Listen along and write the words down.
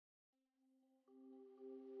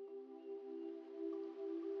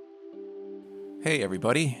Hey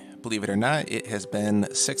everybody! Believe it or not, it has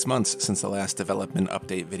been 6 months since the last development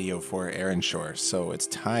update video for Erenshor, so it's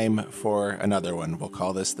time for another one. We'll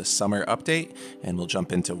call this the summer update, and we'll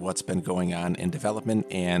jump into what's been going on in development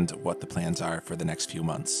and what the plans are for the next few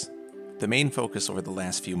months. The main focus over the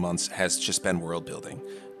last few months has just been world building.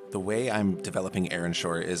 The way I'm developing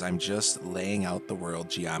Erenshor is I'm just laying out the world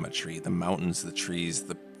geometry, the mountains, the trees,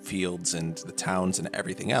 the fields and the towns and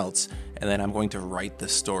everything else, and then I'm going to write the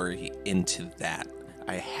story into that.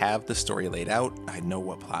 I have the story laid out, I know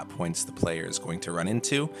what plot points the player is going to run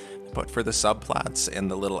into, but for the subplots and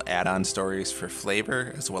the little add-on stories for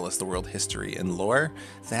flavor, as well as the world history and lore,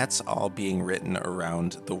 that's all being written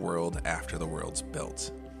around the world after the world's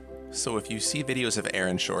built. So if you see videos of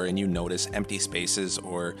Erenshor and you notice empty spaces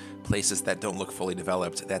or places that don't look fully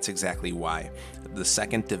developed, that's exactly why. The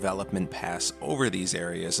second development pass over these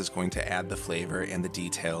areas is going to add the flavor and the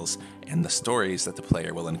details and the stories that the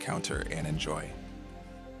player will encounter and enjoy.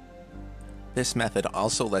 This method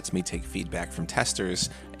also lets me take feedback from testers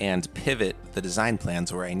and pivot the design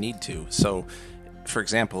plans where I need to. So, for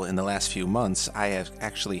example, in the last few months, I have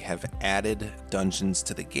added dungeons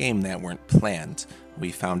to the game that weren't planned.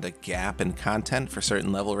 We found a gap in content for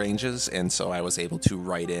certain level ranges, and so I was able to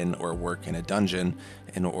write in or work in a dungeon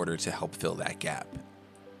in order to help fill that gap.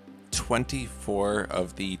 24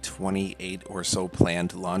 of the 28 or so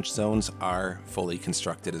planned launch zones are fully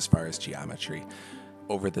constructed as far as geometry.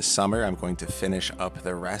 Over the summer, I'm going to finish up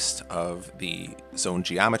the rest of the zone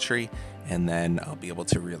geometry, and then I'll be able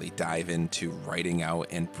to really dive into writing out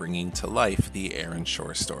and bringing to life the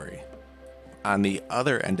Erenshor story. On the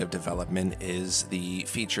other end of development is the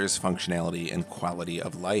features, functionality, and quality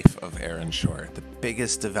of life of Erenshor. The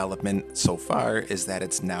biggest development so far is that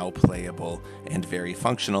it's now playable and very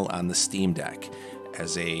functional on the Steam Deck.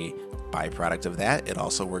 As a byproduct of that, it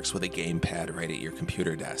also works with a gamepad right at your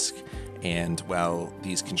computer desk. And while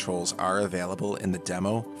these controls are available in the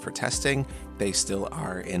demo for testing, they still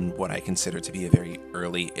are in what I consider to be a very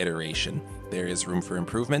early iteration. There is room for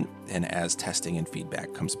improvement, and as testing and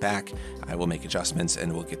feedback comes back, I will make adjustments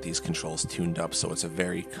and we'll get these controls tuned up so it's a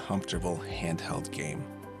very comfortable handheld game.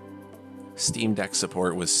 Steam Deck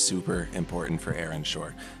support was super important for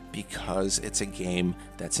Erenshor because it's a game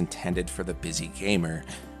that's intended for the busy gamer.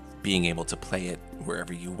 Being able to play it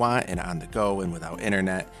wherever you want and on the go and without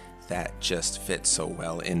internet, that just fits so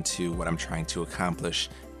well into what I'm trying to accomplish.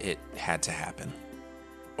 It had to happen.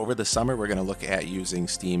 Over the summer, we're going to look at using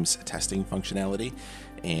Steam's testing functionality,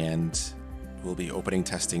 and we'll be opening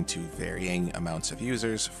testing to varying amounts of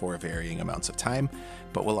users for varying amounts of time,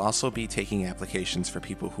 but we'll also be taking applications for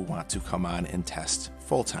people who want to come on and test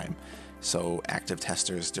full-time. So active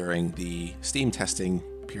testers during the Steam testing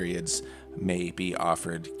periods may be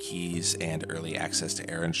offered keys and early access to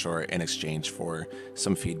Erenshor in exchange for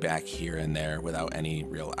some feedback here and there without any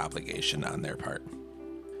real obligation on their part.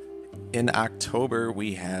 In October,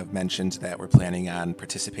 we have mentioned that we're planning on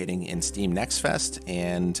participating in Steam Next Fest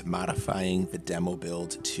and modifying the demo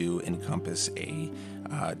build to encompass a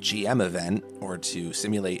GM event, or to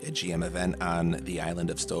simulate a GM event on the island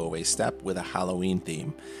of Stowaway Steppe with a Halloween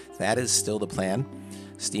theme. That is still the plan.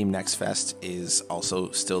 Steam Next Fest is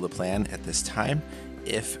also still the plan at this time.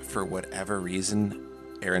 If for whatever reason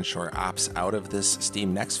Erenshor opts out of this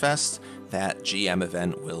Steam Next Fest, that GM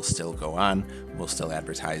event will still go on. We'll still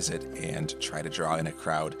advertise it and try to draw in a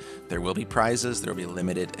crowd. There will be prizes, there will be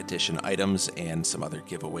limited edition items, and some other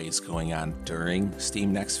giveaways going on during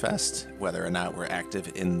Steam Next Fest, whether or not we're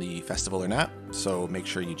active in the festival or not. So make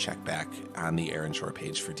sure you check back on the Erenshor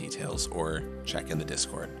page for details or check in the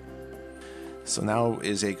Discord. So now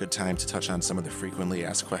is a good time to touch on some of the frequently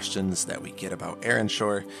asked questions that we get about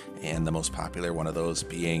Erenshor, and the most popular one of those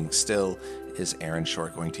being still, is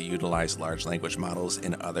Erenshor going to utilize large language models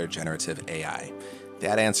and other generative AI?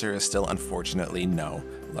 That answer is still unfortunately no.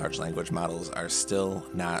 Large language models are still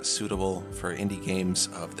not suitable for indie games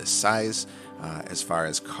of this size as far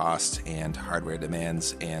as cost and hardware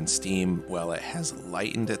demands, and Steam, while it has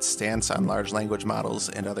lightened its stance on large language models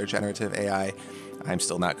and other generative AI, I'm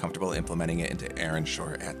still not comfortable implementing it into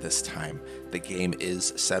Erenshor at this time. The game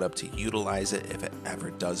is set up to utilize it if it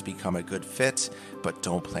ever does become a good fit, but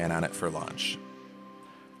don't plan on it for launch.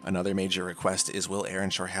 Another major request is, will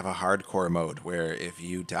Erenshor have a hardcore mode where if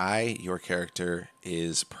you die, your character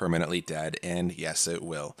is permanently dead? And yes, it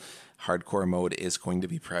will. Hardcore mode is going to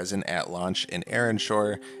be present at launch in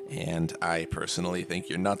Erenshor, and I personally think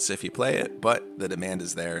you're nuts if you play it, but the demand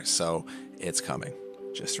is there, so it's coming.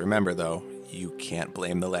 Just remember though, you can't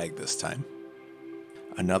blame the lag this time.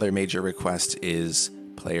 Another major request is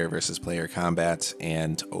player versus player combat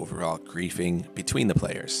and overall griefing between the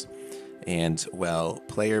players. And while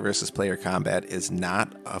player versus player combat is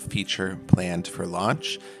not a feature planned for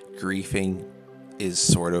launch, griefing is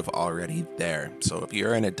sort of already there. So if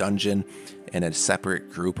you're in a dungeon and a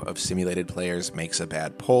separate group of simulated players makes a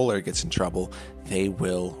bad pull or gets in trouble, they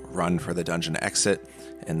will run for the dungeon exit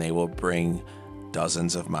and they will bring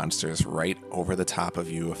dozens of monsters right over the top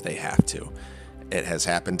of you if they have to. It has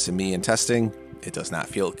happened to me in testing. It does not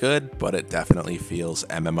feel good, but it definitely feels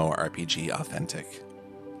MMORPG authentic.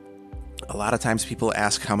 A lot of times people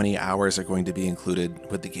ask how many hours are going to be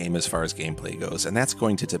included with the game as far as gameplay goes, and that's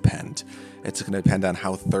going to depend. It's going to depend on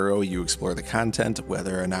how thorough you explore the content,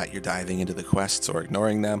 whether or not you're diving into the quests or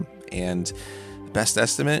ignoring them, and best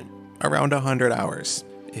estimate, around 100 hours.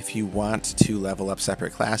 If you want to level up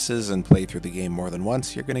separate classes and play through the game more than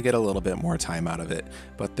once, you're going to get a little bit more time out of it,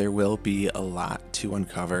 but there will be a lot to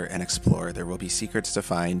uncover and explore. There will be secrets to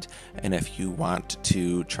find, and if you want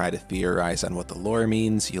to try to theorize on what the lore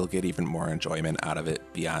means, you'll get even more enjoyment out of it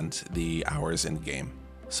beyond the hours in game.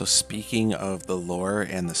 So speaking of the lore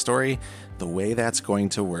and the story, the way that's going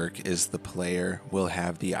to work is the player will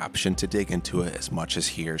have the option to dig into it as much as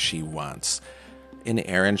he or she wants. In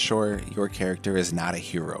Erenshor, your character is not a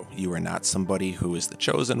hero. You are not somebody who is the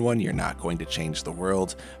chosen one. You're not going to change the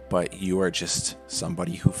world, but you are just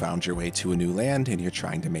somebody who found your way to a new land and you're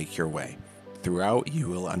trying to make your way. Throughout, you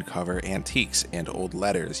will uncover antiques and old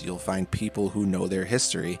letters. You'll find people who know their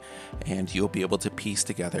history, and you'll be able to piece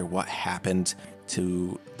together what happened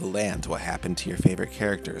to the land, what happened to your favorite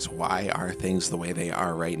characters, why are things the way they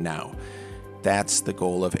are right now. That's the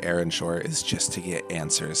goal of Erenshor, is just to get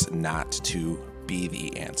answers, not to be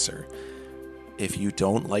the answer. If you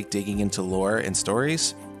don't like digging into lore and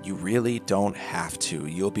stories, you really don't have to.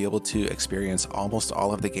 You'll be able to experience almost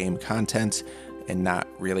all of the game content and not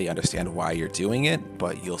really understand why you're doing it,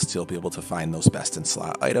 but you'll still be able to find those best in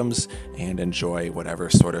slot items and enjoy whatever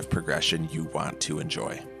sort of progression you want to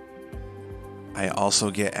enjoy. I also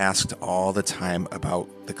get asked all the time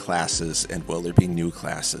about the classes and will there be new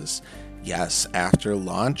classes. Yes, after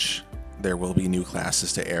launch, there will be new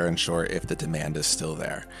classes to Erenshor if the demand is still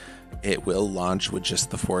there. It will launch with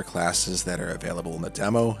just the 4 classes that are available in the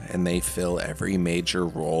demo, and they fill every major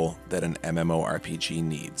role that an MMORPG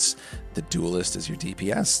needs. The Duelist is your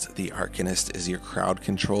DPS, the Arcanist is your crowd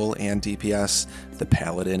control and DPS, the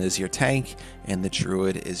Paladin is your tank, and the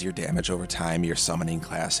Druid is your damage over time, your summoning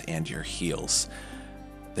class, and your heals.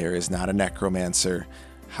 There is not a Necromancer.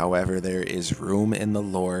 However, there is room in the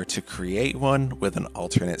lore to create one with an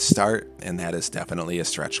alternate start, and that is definitely a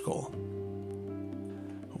stretch goal.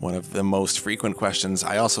 One of the most frequent questions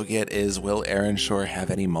I also get is, will Erenshor have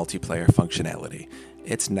any multiplayer functionality?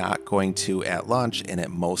 It's not going to at launch, and it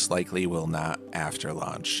most likely will not after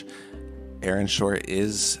launch. Erenshor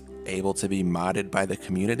is able to be modded by the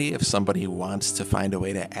community. If somebody wants to find a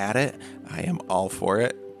way to add it, I am all for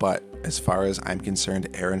it. But as far as I'm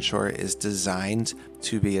concerned, Erenshor is designed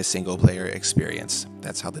to be a single-player experience.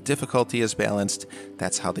 That's how the difficulty is balanced,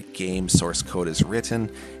 that's how the game source code is written,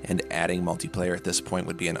 and adding multiplayer at this point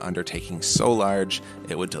would be an undertaking so large,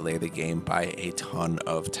 it would delay the game by a ton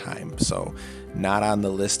of time. So, not on the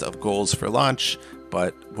list of goals for launch,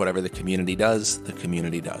 but whatever the community does, the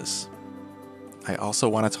community does. I also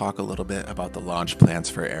want to talk a little bit about the launch plans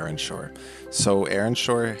for Erenshor. So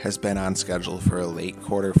Erenshor has been on schedule for a late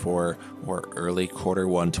Q4 or early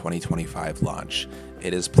Q1 2025 launch.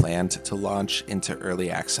 It is planned to launch into early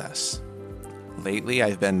access. Lately,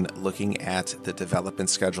 I've been looking at the development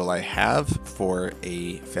schedule I have for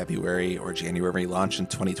a February or January launch in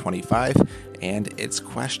 2025, and it's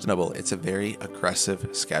questionable. It's a very aggressive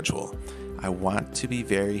schedule. I want to be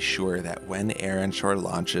very sure that when Erenshor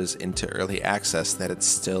launches into early access that it's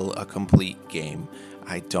still a complete game.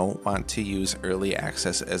 I don't want to use early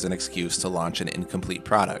access as an excuse to launch an incomplete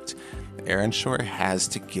product. Erenshor has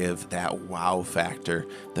to give that wow factor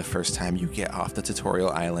the first time you get off the tutorial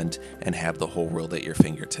island and have the whole world at your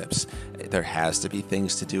fingertips. There has to be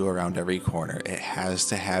things to do around every corner. It has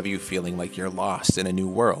to have you feeling like you're lost in a new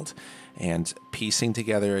world. And piecing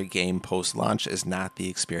together a game post-launch is not the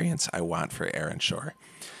experience I want for Erenshor.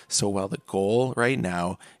 So while the goal right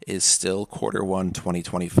now is still Q1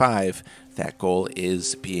 2025, that goal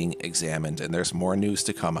is being examined, and there's more news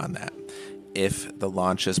to come on that. If the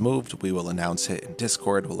launch is moved, we will announce it in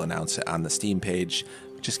Discord, we'll announce it on the Steam page.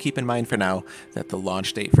 Just keep in mind for now that the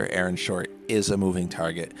launch date for Erenshor is a moving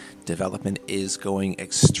target. Development is going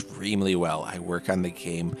extremely well. I work on the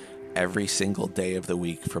game every single day of the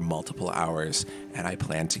week for multiple hours, and I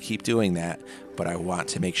plan to keep doing that, but I want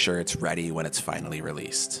to make sure it's ready when it's finally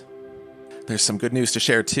released. There's some good news to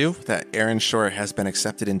share too, that Erenshor has been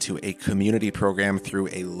accepted into a community program through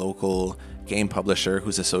a local game publisher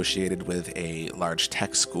who's associated with a large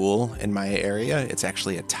tech school in my area. It's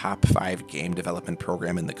actually a top 5 game development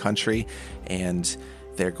program in the country, and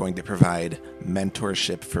they're going to provide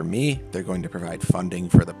mentorship for me, they're going to provide funding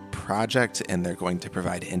for the project, and they're going to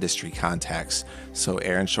provide industry contacts. So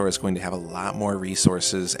Erenshor is going to have a lot more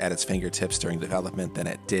resources at its fingertips during development than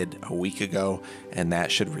it did a week ago, and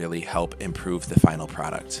that should really help improve the final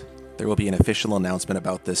product. There will be an official announcement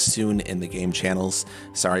about this soon in the game channels.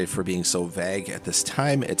 Sorry for being so vague at this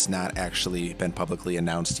time. It's not actually been publicly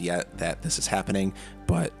announced yet that this is happening,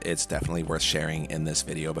 but it's definitely worth sharing in this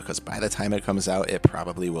video because by the time it comes out, it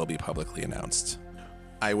probably will be publicly announced.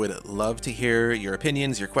 I would love to hear your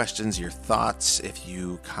opinions, your questions, your thoughts. If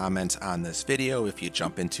you comment on this video, if you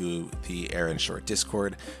jump into the Erenshor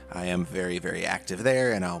Discord, I am very, very active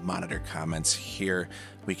there, and I'll monitor comments here.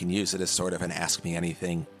 We can use it as sort of an Ask Me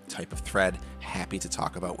Anything type of thread. Happy to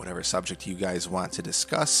talk about whatever subject you guys want to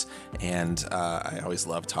discuss, and I always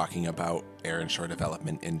love talking about Erenshor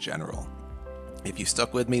development in general. If you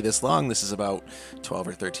stuck with me this long, this is about 12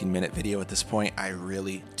 or 13 minute video at this point. I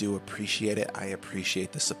really do appreciate it. I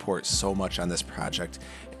appreciate the support so much on this project.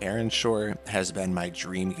 Erenshor has been my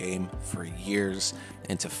dream game for years,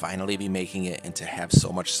 and to finally be making it and to have so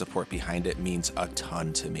much support behind it means a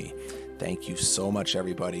ton to me. Thank you so much,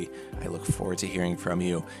 everybody. I look forward to hearing from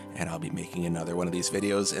you, and I'll be making another one of these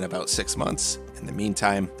videos in about 6 months. In the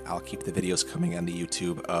meantime, I'll keep the videos coming on the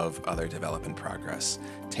YouTube of other development progress.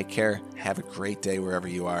 Take care, have a great day wherever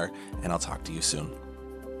you are, and I'll talk to you soon.